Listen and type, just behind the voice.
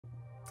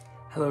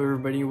Hello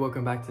everybody,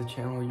 welcome back to the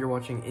channel. You're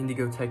watching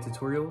Indigo Tech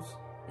Tutorials.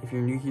 If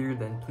you're new here,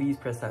 then please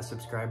press that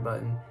subscribe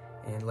button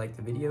and like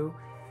the video.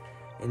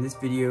 In this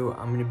video,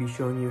 I'm going to be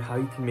showing you how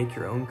you can make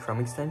your own Chrome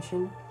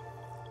extension.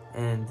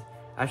 And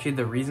actually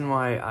the reason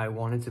why I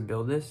wanted to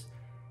build this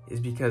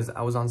is because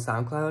I was on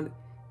Soundcloud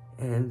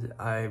and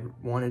I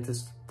wanted to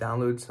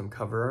download some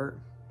cover art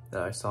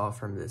that I saw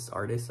from this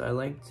artist I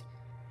liked.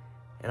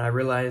 And I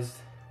realized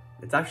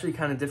it's actually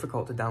kind of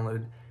difficult to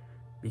download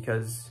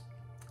because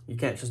you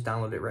can't just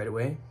download it right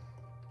away.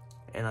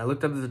 And I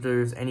looked up if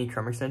there's any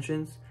Chrome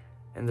extensions,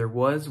 and there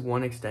was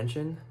one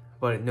extension,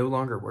 but it no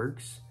longer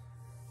works.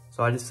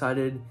 So I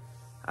decided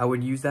I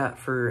would use that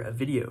for a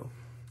video.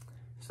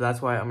 So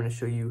that's why I'm going to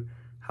show you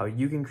how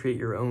you can create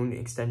your own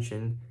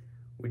extension,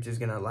 which is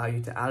going to allow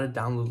you to add a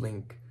download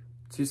link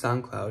to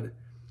SoundCloud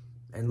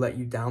and let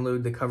you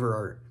download the cover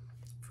art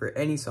for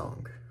any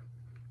song.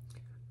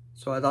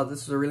 So I thought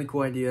this was a really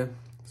cool idea,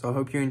 so I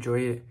hope you enjoy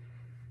it.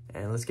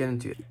 And let's get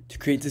into it. To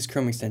create this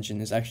Chrome extension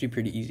is actually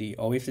pretty easy.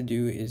 All we have to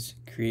do is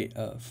create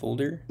a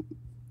folder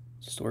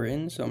to store it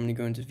in. So I'm going to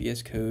go into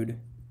VS Code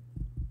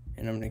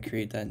and I'm going to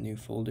create that new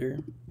folder.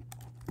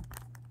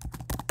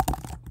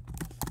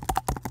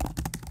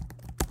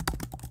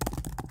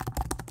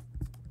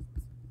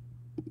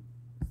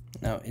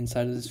 Now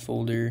inside of this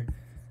folder,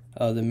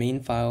 the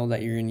main file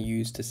that you're going to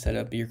use to set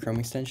up your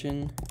Chrome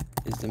extension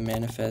is the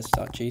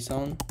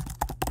manifest.json.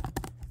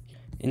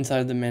 Inside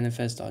of the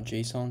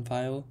manifest.json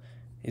file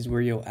is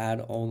where you'll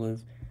add all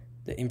of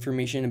the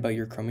information about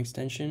your Chrome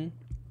extension,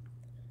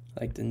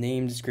 like the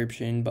name,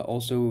 description, but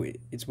also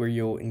it's where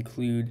you'll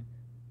include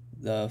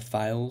the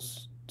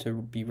files to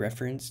be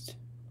referenced.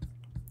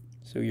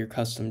 So your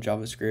custom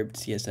JavaScript,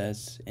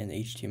 CSS, and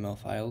HTML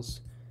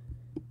files,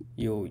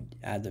 you'll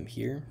add them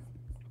here.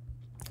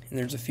 And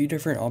there's a few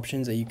different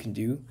options that you can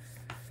do.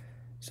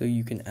 So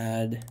you can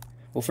add,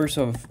 well, first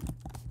off,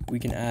 we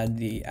can add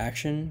the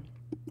action,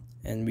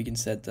 and we can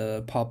set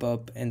the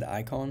pop-up and the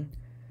icon.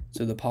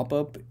 So the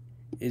pop-up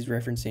is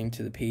referencing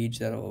to the page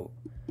to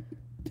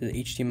the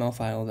HTML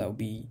file that will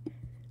be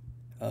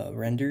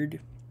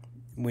rendered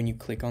when you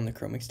click on the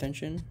Chrome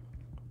extension.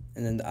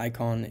 And then the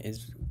icon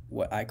is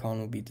what icon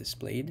will be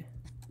displayed.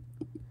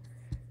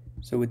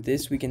 So with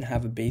this, we can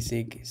have a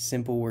basic,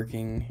 simple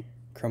working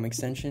Chrome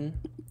extension.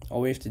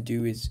 All we have to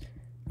do is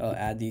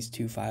add these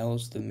two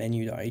files, the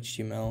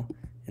menu.html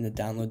and the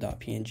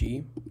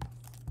download.png.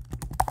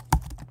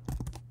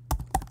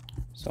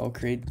 So I'll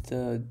create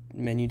the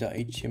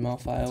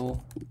menu.html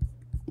file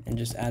and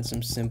just add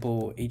some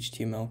simple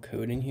HTML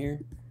code in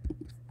here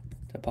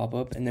to pop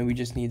up. And then we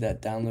just need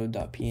that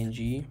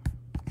download.png.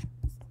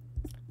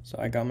 So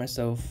I got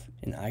myself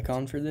an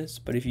icon for this,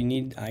 but if you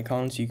need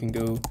icons, you can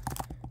go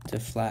to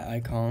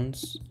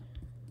flaticons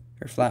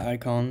or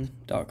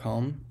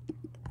flaticon.com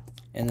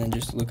and then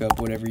just look up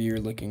whatever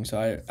you're looking.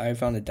 So I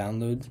found a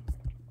download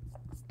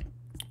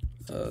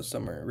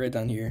somewhere right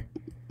down here.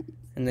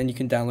 And then you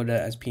can download it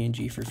as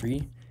PNG for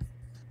free.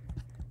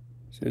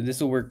 So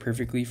this will work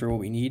perfectly for what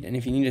we need. And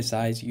if you need a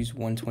size, use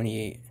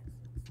 128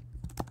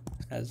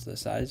 as the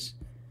size.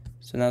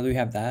 So now that we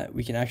have that,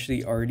 we can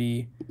actually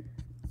already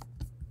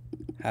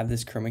have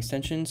this Chrome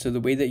extension. So the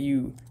way that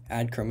you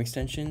add Chrome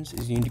extensions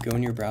is you need to go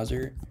in your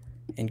browser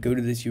and go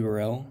to this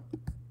URL,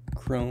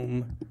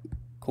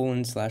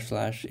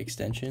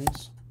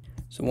 chrome://extensions.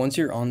 So once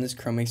you're on this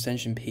Chrome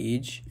extension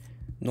page,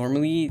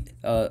 normally,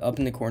 up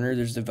in the corner,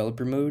 there's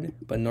developer mode,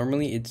 but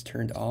normally it's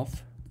turned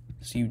off,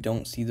 so you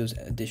don't see those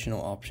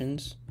additional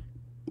options.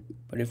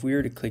 But if we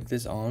were to click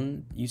this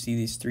on, you see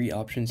these three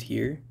options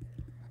here,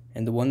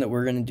 and the one that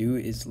we're going to do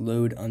is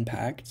load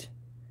unpacked,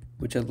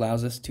 which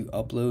allows us to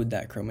upload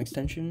that Chrome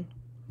extension.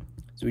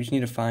 So we just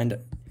need to find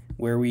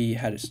where we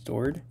had it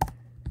stored,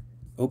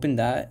 open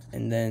that,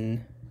 and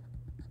then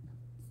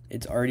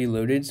it's already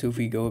loaded. So if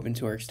we go up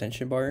into our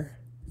extension bar,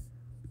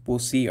 we'll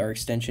see our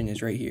extension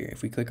is right here.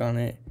 If we click on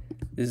it,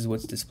 this is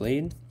what's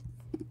displayed.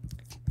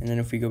 And then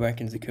if we go back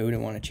into the code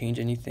and want to change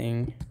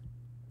anything,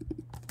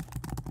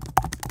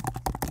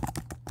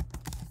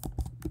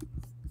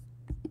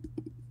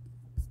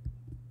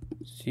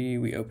 see,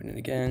 we open it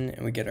again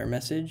and we get our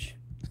message.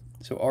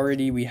 So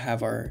already we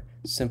have our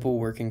simple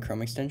working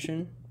Chrome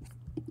extension.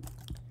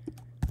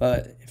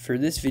 But for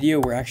this video,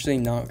 we're actually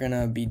not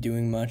gonna be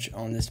doing much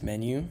on this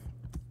menu.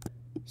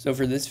 So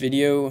for this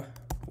video,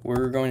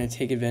 we're going to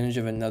take advantage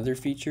of another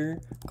feature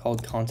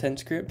called content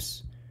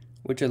scripts,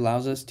 which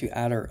allows us to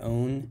add our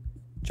own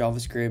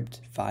JavaScript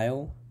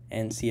file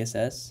and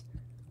CSS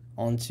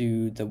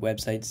onto the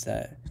websites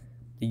that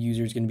the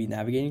user is going to be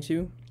navigating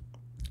to.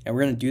 And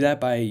we're going to do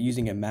that by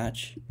using a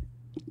match.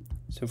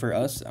 So for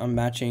us, I'm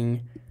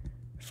matching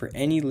for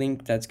any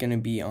link that's going to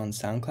be on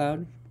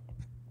SoundCloud.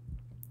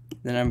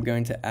 Then I'm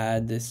going to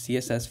add this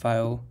CSS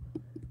file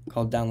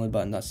called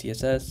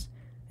downloadbutton.css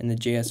and the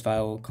JS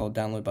file called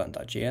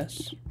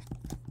downloadbutton.js.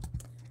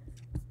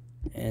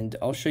 And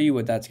I'll show you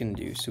what that's going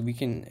to do. So we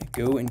can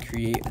go and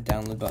create a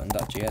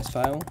downloadbutton.js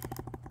file.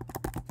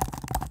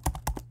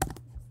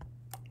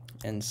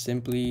 And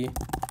simply,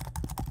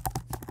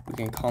 we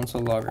can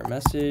console log our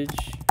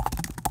message.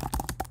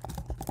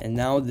 And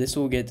now this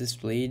will get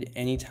displayed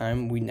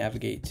anytime we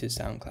navigate to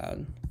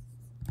SoundCloud.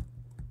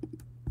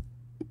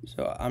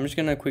 So I'm just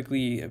gonna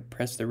quickly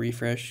press the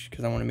refresh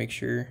because I want to make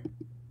sure.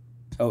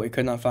 Oh, it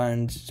could not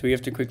find, so we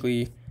have to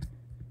quickly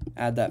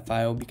add that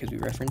file because we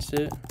referenced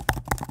it.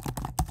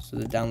 So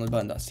the download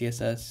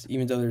button.css,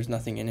 even though there's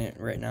nothing in it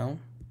right now.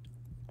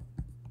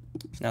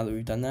 Now that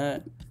we've done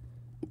that,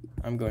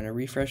 I'm going to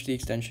refresh the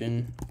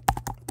extension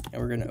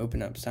and we're going to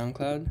open up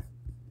SoundCloud.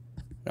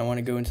 And I want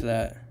to go into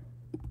that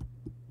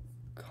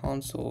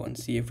console and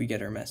see if we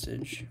get our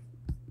message.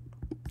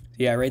 So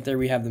yeah, right there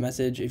we have the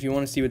message. If you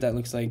want to see what that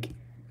looks like,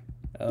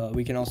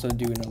 we can also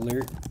do an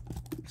alert.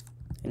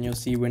 And you'll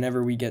see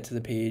whenever we get to the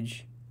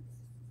page,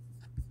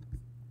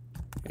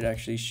 it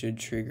actually should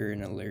trigger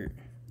an alert.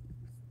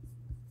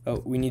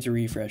 Oh, we need to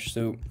refresh.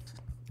 So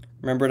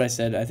remember what I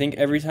said. I think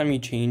every time you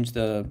change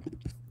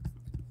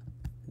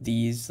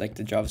these, like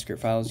the JavaScript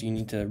files, you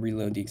need to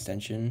reload the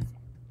extension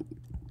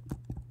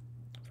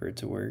for it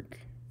to work.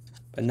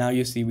 But now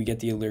you'll see we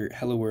get the alert,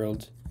 hello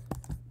world,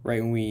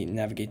 right when we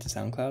navigate to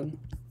SoundCloud.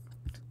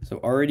 So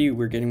already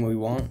we're getting what we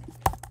want.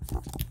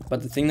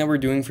 But the thing that we're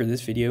doing for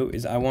this video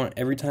is I want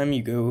every time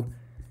you go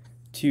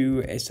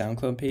to a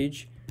SoundCloud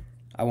page,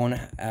 I want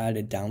to add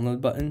a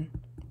download button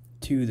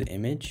to the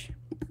image.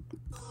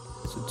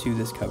 So to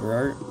this cover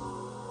art,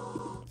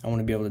 I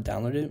want to be able to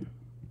download it.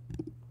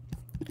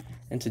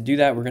 And to do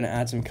that, we're going to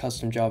add some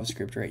custom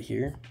JavaScript right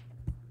here.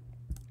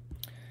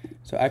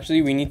 So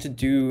actually we need to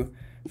do,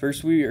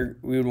 first we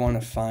would want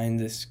to find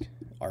this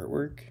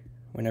artwork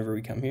whenever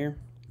we come here.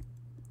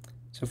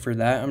 So for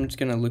that, I'm just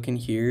going to look in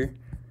here.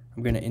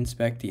 I'm going to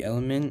inspect the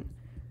element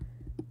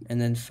and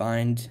then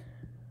find,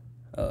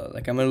 I'm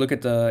going to look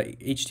at the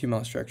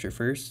HTML structure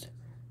first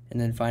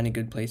and then find a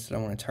good place that I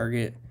want to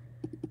target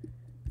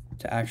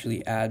to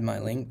actually add my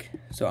link.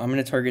 So I'm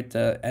going to target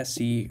the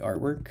SC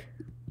artwork.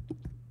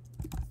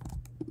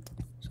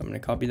 So I'm going to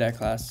copy that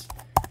class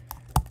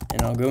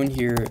and I'll go in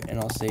here and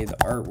I'll say the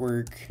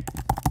artwork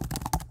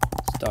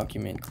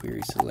document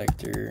query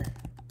selector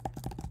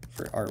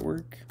for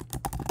artwork.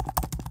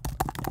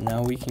 And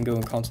now we can go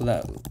and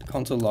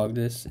console log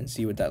this and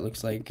see what that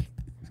looks like.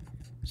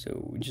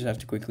 So we just have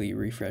to quickly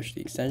refresh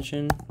the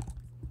extension.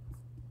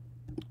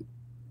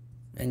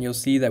 And you'll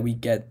see that we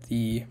get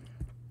the,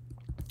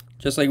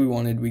 just like we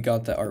wanted, we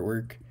got the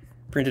artwork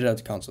printed out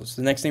to console.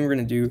 So the next thing we're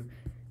going to do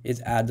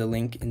is add the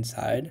link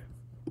inside.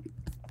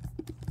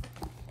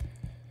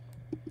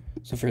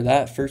 So for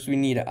that, first we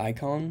need an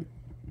icon.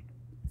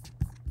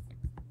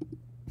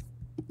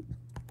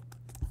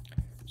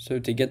 So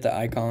to get the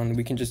icon,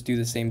 we can just do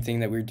the same thing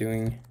that we were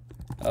doing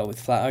with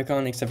flat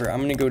icon, except for I'm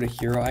going to go to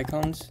hero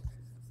icons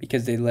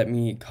because they let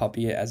me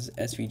copy it as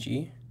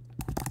SVG.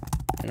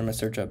 And I'm going to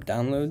search up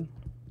download.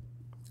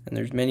 And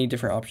there's many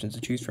different options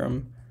to choose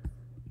from.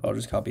 I'll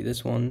just copy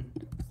this one.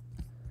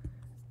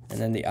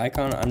 And then the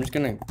icon, I'm just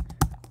going to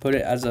put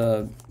it as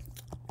a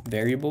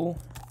variable,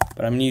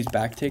 but I'm going to use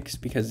backticks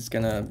because it's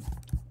going to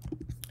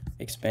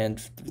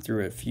expand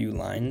through a few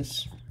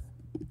lines.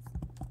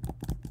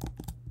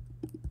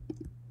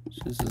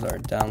 So this is our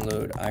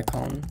download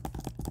icon,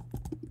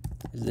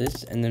 is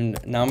this, and then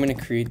now I'm going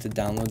to create the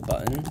download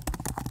button.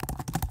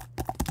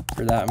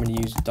 For that, I'm going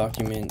to use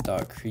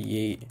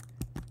document.create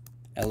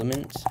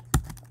element,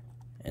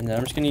 and then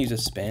I'm just going to use a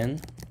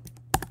span.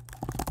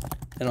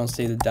 Then I'll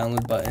say the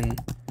download button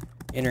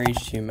inner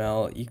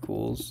HTML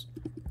equals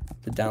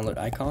the download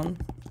icon.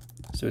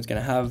 So it's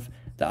going to have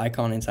the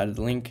icon inside of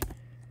the link,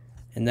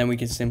 and then we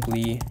can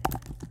simply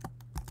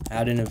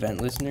add an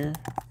event listener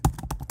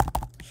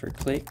for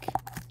click.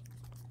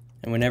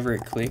 And whenever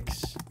it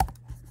clicks,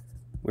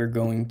 we're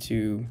going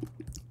to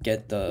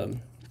get the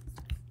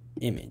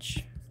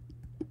image.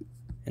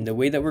 And the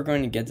way that we're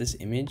going to get this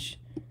image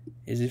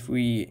is if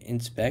we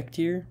inspect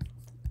here,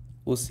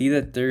 we'll see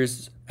that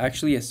there's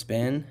actually a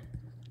span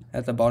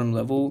at the bottom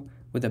level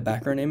with a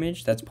background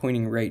image that's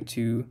pointing right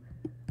to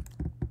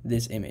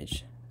this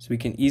image. So we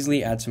can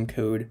easily add some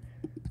code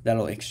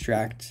that'll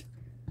extract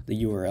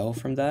the URL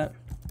from that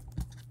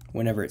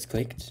whenever it's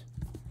clicked.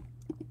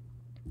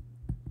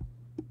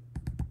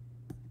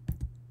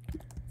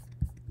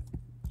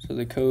 So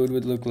the code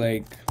would look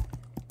like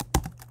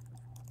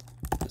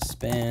the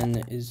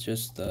span is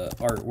just the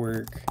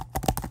artwork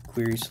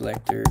query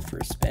selector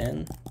for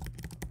span.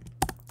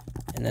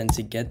 And then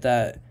to get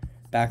that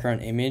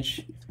background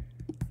image,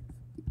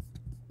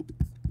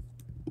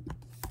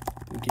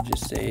 we could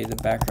just say the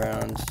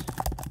background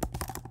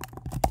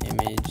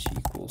image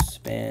equals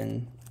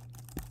span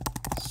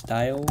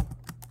style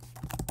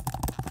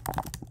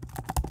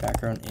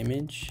background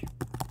image.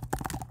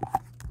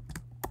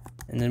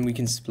 And then we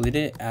can split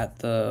it at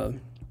the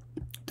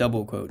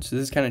double quotes. So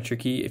this is kind of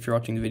tricky if you're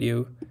watching the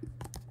video.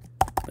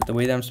 But the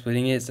way that I'm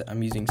splitting it is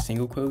I'm using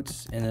single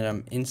quotes, and then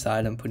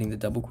I'm putting the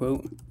double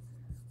quote.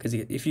 Because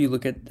if you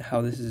look at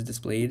how this is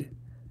displayed,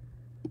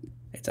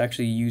 it's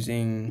actually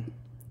using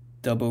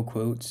double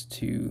quotes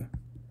to...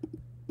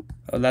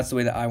 Oh, that's the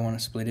way that I want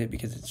to split it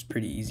because it's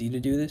pretty easy to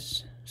do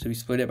this. So we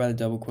split it by the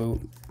double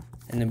quote,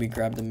 and then we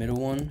grab the middle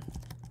one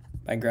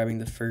by grabbing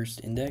the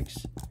first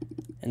index.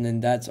 And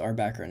then that's our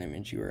background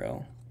image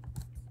URL.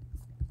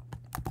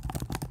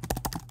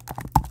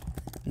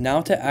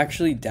 Now to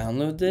actually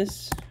download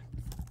this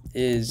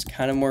is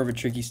kind of more of a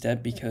tricky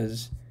step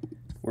because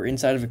we're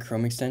inside of a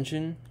Chrome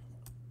extension,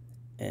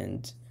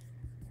 and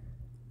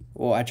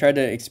well, I tried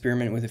to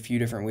experiment with a few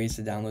different ways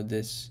to download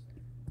this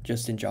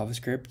just in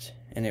JavaScript,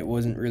 and it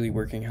wasn't really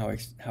working how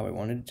I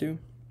wanted it to.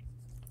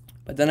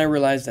 But then I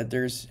realized that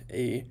there's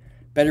a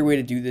better way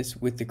to do this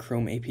with the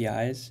Chrome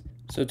APIs.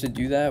 So to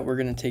do that, we're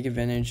going to take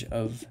advantage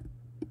of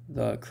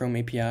the Chrome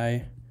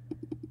API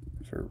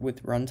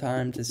with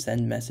runtime to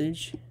send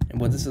message. And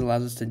what this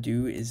allows us to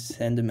do is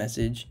send a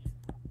message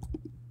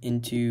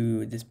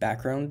into this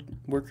background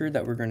worker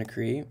that we're going to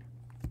create.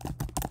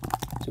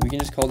 So we can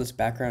just call this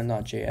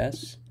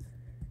background.js.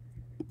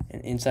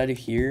 And inside of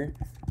here,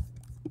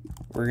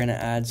 we're going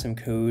to add some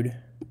code,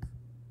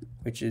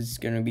 which is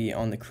going to be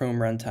on the Chrome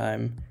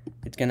runtime.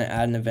 It's going to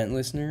add an event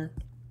listener,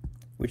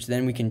 which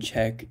then we can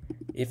check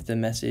if the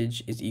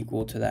message is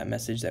equal to that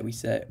message that we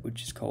set,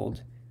 which is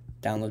called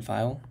download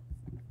file.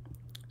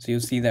 So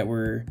you'll see that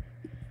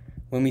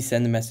when we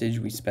send the message,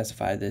 we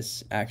specify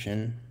this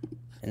action,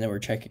 and then we're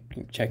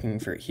checking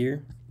for it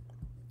here.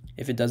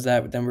 If it does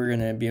that, then we're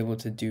going to be able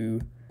to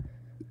do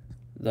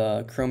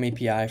the Chrome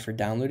API for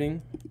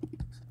downloading.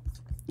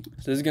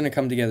 So this is going to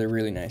come together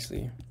really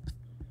nicely.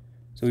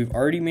 So we've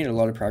already made a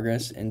lot of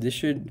progress, and this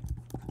should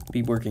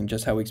be working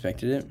just how we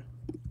expected it.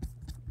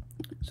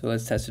 So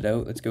let's test it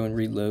out. Let's go and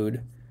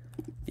reload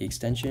the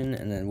extension,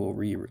 and then we'll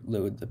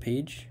reload the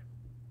page.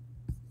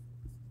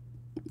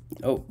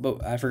 Oh,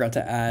 but I forgot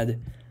to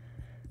add.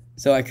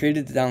 So I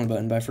created the download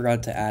button, but I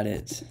forgot to add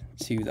it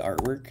to the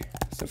artwork.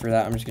 So for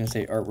that, I'm just going to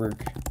say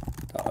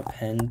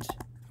artwork.append,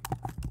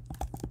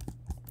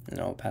 and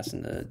I'll pass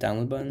in the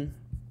download button.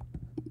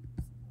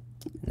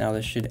 Now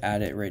this should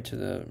add it right to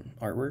the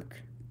artwork.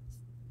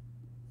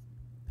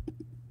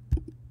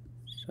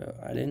 So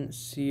I didn't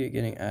see it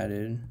getting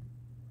added.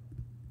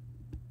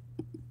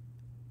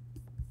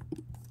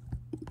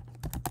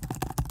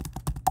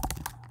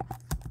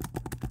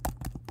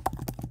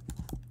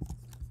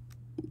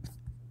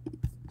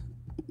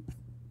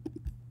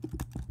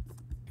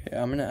 Okay,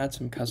 I'm gonna add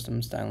some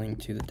custom styling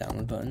to the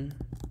download button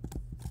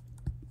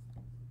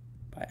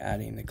by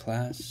adding the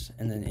class,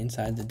 and then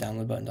inside the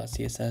download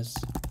button.css,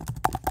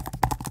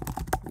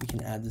 we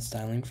can add the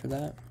styling for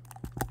that.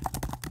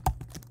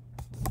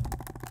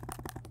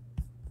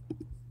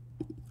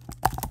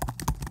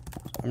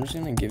 I'm just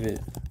gonna give it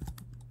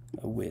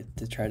a width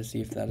to try to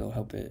see if that'll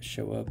help it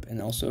show up,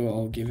 and also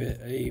I'll give it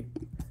a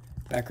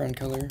background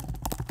color.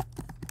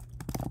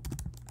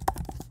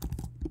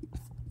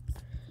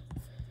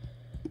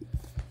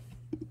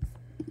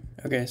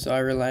 Okay, so I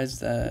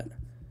realized that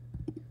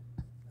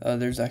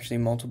there's actually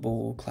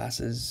multiple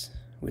classes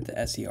with the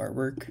SE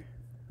artwork,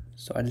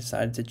 so I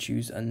decided to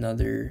choose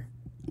another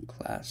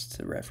class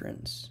to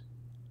reference.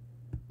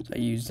 So I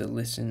used the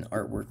listen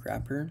artwork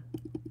wrapper.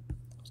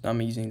 So now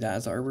I'm using that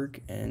as artwork,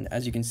 and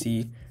as you can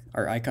see,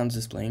 our icon's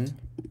displaying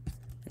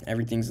and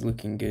everything's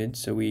looking good,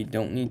 so we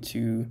don't need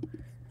to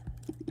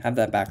have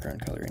that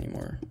background color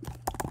anymore.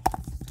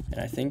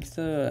 And I think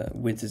the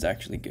width is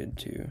actually good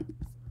too.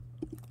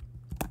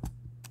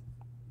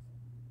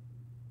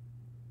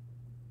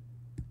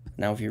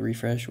 Now if you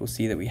refresh, we'll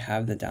see that we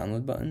have the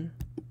download button,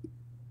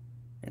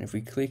 and if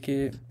we click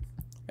it,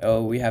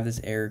 oh, we have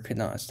this error, could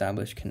not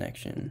establish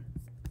connection.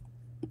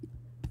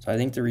 So I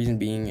think the reason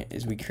being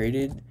is we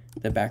created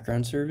the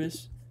background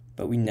service,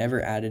 but we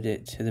never added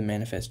it to the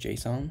manifest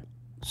JSON.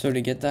 So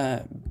to get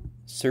that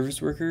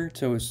service worker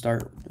to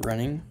start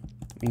running,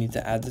 we need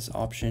to add this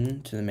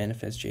option to the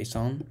manifest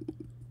JSON,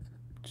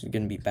 which is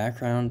going to be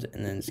background,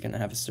 and then it's going to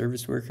have a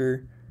service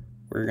worker.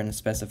 We're going to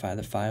specify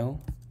the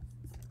file.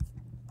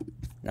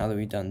 Now that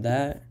we've done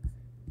that,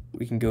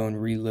 we can go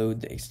and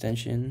reload the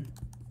extension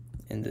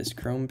in this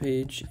Chrome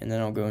page, and then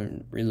I'll go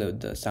and reload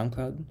the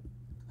Soundcloud.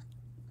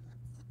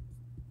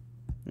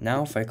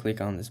 Now if I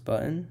click on this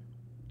button,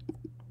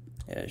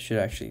 it should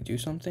actually do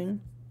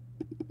something,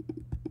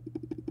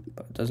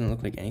 but it doesn't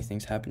look like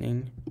anything's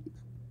happening.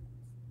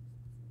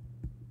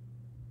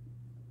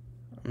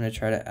 I'm going to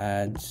try to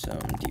add some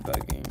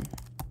debugging.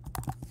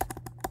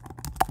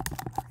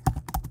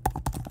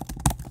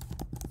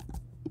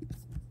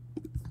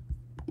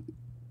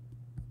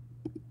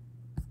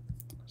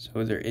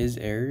 So there is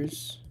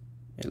errors,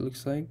 it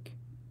looks like.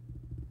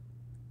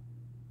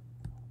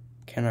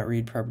 Cannot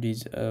read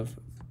properties of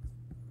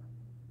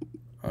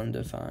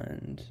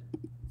undefined.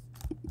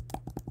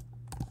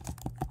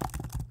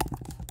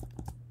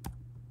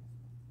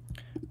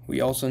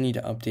 We also need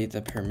to update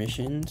the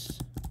permissions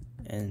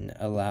and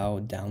allow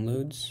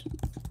downloads.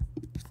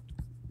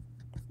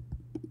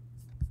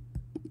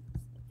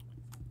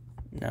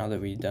 Now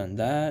that we've done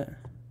that,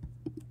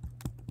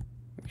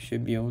 we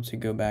should be able to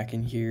go back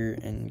in here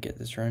and get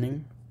this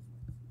running.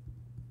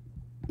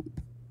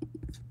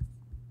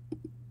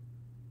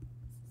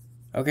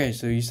 Okay,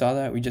 so you saw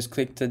that we just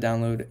clicked to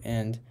download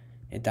and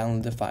it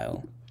downloaded the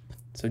file.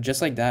 So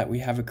just like that, we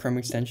have a Chrome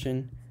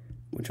extension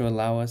which will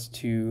allow us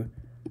to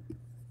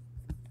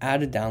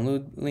add a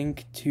download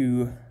link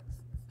to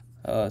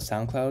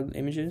SoundCloud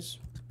images.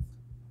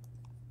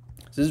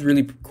 So this is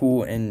really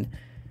cool, and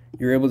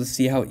you're able to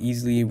see how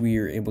easily we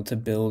are able to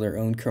build our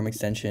own Chrome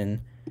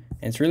extension.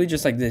 And it's really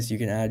just like this. You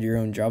can add your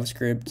own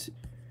JavaScript.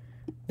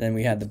 Then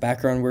we had the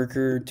background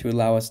worker to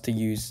allow us to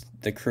use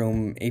the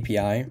Chrome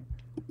API,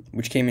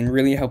 which came in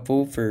really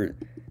helpful for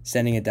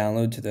sending a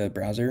download to the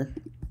browser,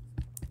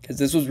 because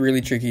this was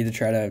really tricky to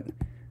try to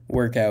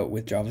work out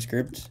with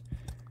JavaScript.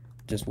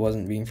 Just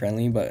wasn't being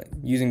friendly, but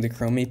using the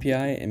Chrome API,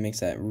 it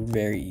makes that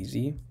very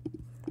easy.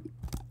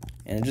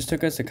 And it just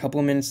took us a couple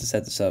of minutes to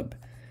set this up.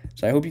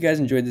 So I hope you guys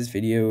enjoyed this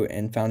video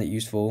and found it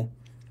useful.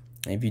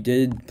 And if you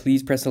did,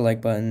 please press the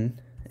like button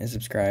and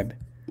subscribe.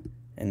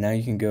 And now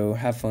you can go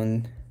have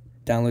fun,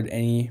 download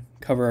any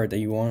cover art that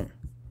you want.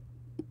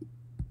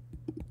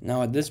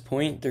 Now at this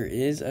point, there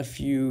is a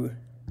few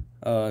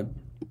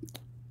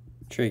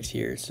tricks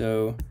here.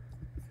 So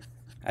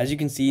as you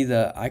can see,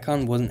 the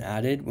icon wasn't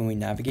added when we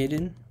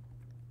navigated.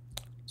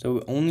 So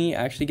it only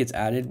actually gets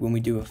added when we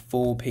do a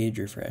full page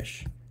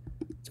refresh.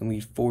 So we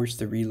force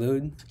the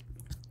reload,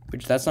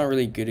 which that's not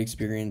really a good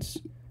experience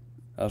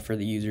for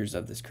the users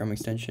of this Chrome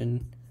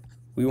extension.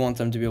 We want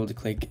them to be able to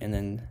click and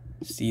then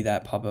see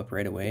that pop up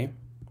right away.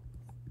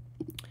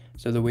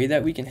 So the way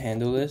that we can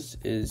handle this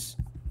is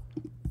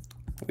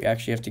we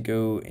actually have to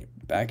go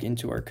back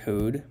into our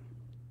code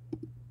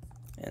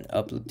and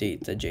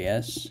update the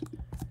JS.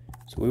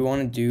 So what we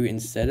want to do,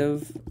 instead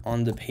of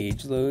on the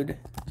page load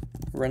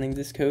running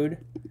this code,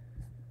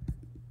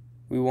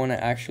 we want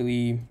to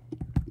actually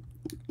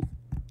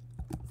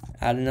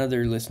add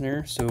another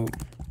listener. So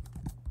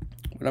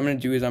what I'm going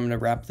to do is I'm going to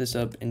wrap this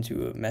up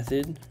into a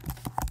method.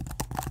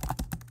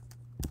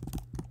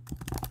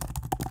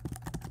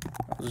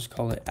 I'll just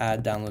call it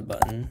add download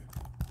button.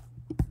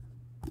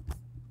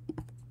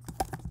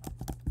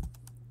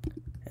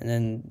 And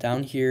then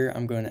down here,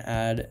 I'm going to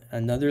add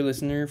another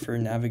listener for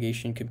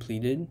navigation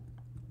completed.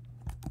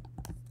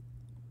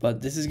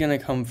 But this is going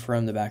to come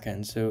from the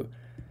backend. So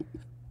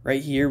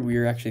right here,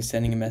 we're actually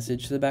sending a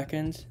message to the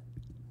backend.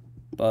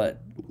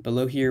 But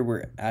below here,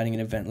 we're adding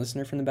an event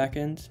listener from the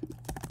backend.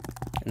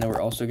 And then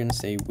we're also going to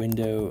say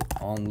window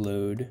on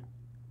load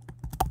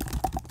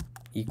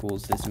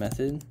equals this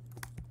method.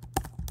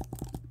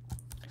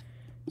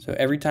 So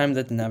every time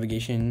that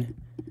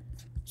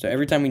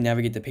every time we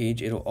navigate the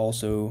page, it'll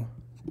also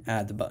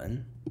add the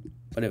button,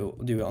 but it will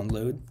do it on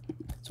load.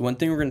 So one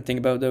thing we're going to think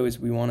about though is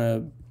we want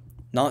to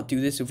not do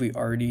this if we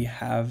already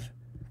have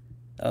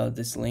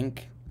this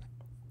link.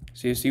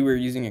 So you see we're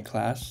using a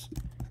class.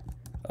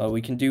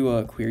 We can do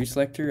a query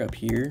selector up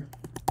here.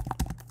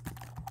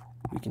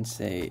 We can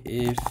say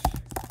if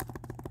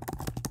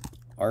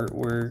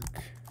artwork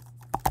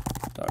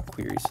dot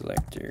query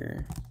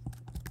selector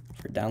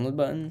for download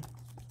button.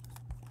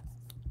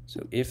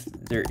 So if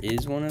there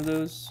is one of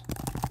those,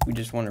 we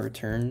just want to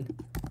return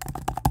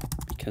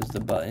because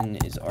the button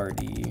is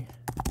already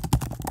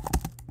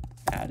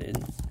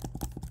added.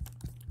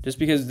 Just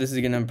because this is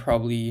gonna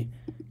probably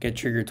get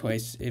triggered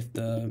twice if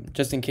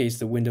just in case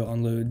the window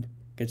on load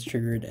gets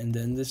triggered and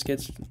then this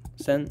gets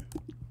sent.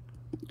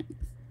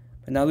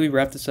 But now that we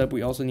wrap this up,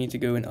 we also need to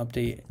go and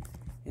update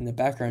in the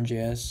background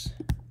JS.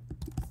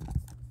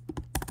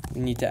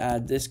 We need to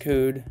add this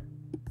code,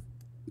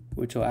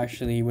 which will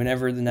actually,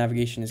 whenever the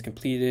navigation is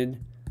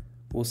completed,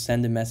 we'll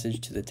send a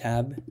message to the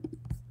tab,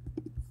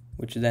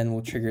 which then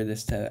will trigger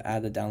this to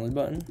add the download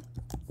button.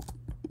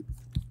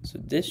 So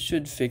this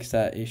should fix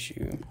that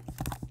issue.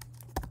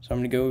 So I'm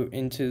going to go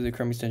into the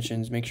Chrome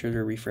extensions, make sure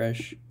to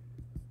refresh.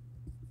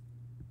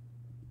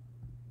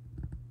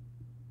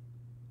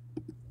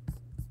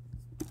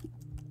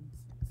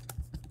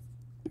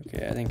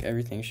 Okay, I think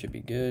everything should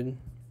be good.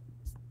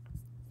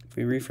 If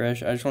we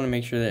refresh, I just want to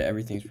make sure that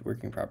everything's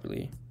working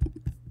properly.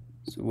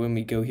 So when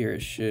we go here,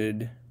 it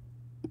should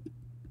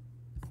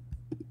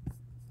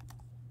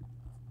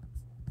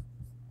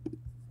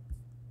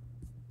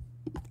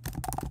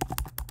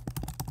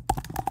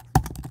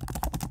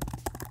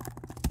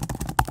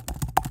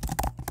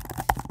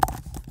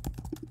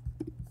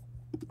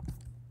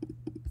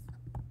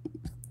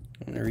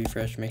I'm going to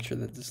refresh, make sure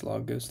that this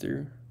log goes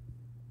through.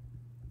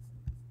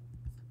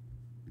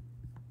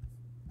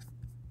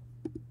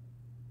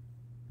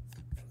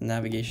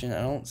 Navigation,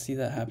 I don't see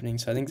that happening,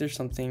 so I think there's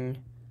something.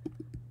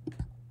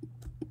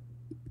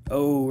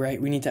 Oh,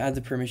 right, we need to add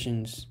the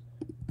permissions.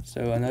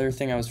 So another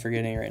thing I was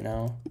forgetting right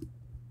now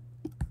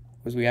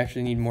was we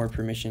actually need more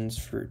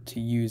permissions to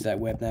use that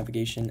web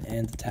navigation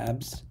and the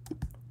tabs.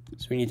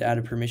 So we need to add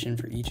a permission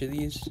for each of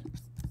these.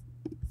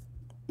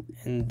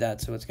 And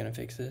that's what's going to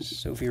fix this.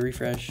 So if we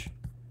refresh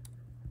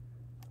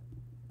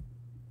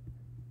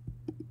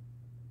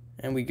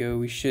and we go,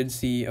 we should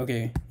see,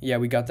 okay, yeah,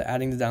 we got the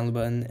adding the download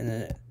button, and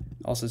then it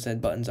also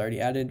said buttons already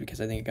added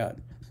because I think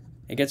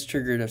it gets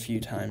triggered a few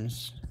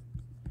times.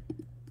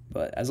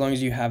 But as long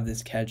as you have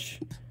this catch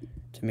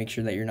to make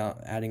sure that you're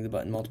not adding the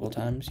button multiple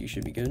times, you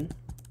should be good.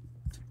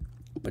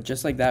 But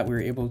just like that, we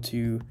were able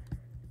to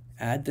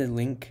add the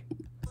link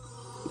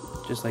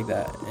just like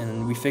that.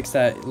 And we fixed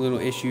that little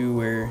issue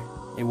where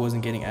it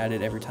wasn't getting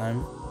added every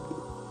time.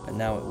 but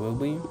now it will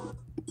be.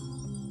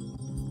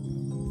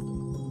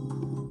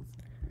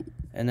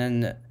 And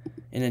then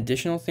an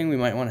additional thing we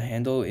might want to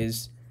handle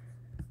is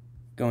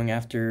going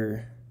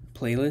after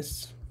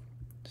playlists.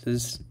 So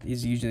this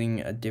is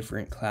using a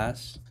different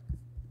class.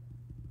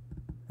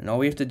 And all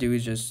we have to do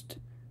is just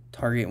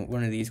target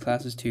one of these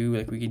classes too.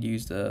 Like we could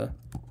use the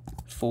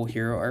full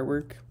hero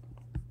artwork.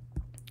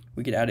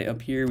 We could add it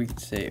up here. We could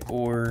say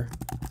or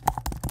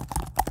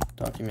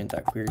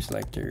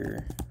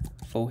document.querySelector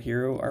full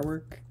hero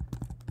artwork.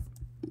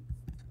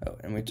 Oh,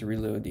 and we have to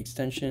reload the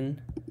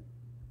extension.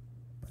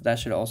 That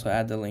should also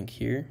add the link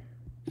here,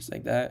 just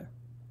like that.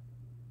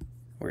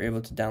 We're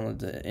able to download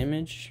the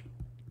image.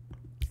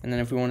 And then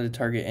if we wanted to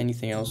target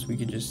anything else, we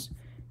could just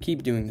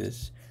keep doing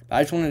this. But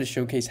I just wanted to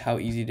showcase how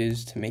easy it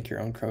is to make your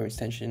own Chrome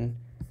extension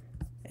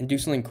and do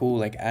something cool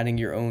like adding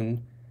your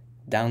own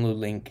download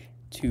link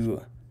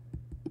to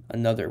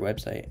another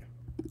website.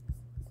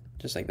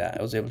 Just like that.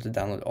 I was able to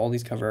download all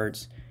these cover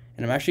arts,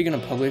 and I'm actually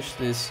going to publish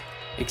this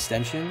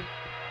extension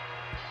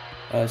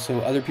so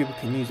other people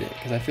can use it,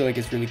 because I feel like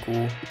it's really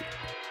cool.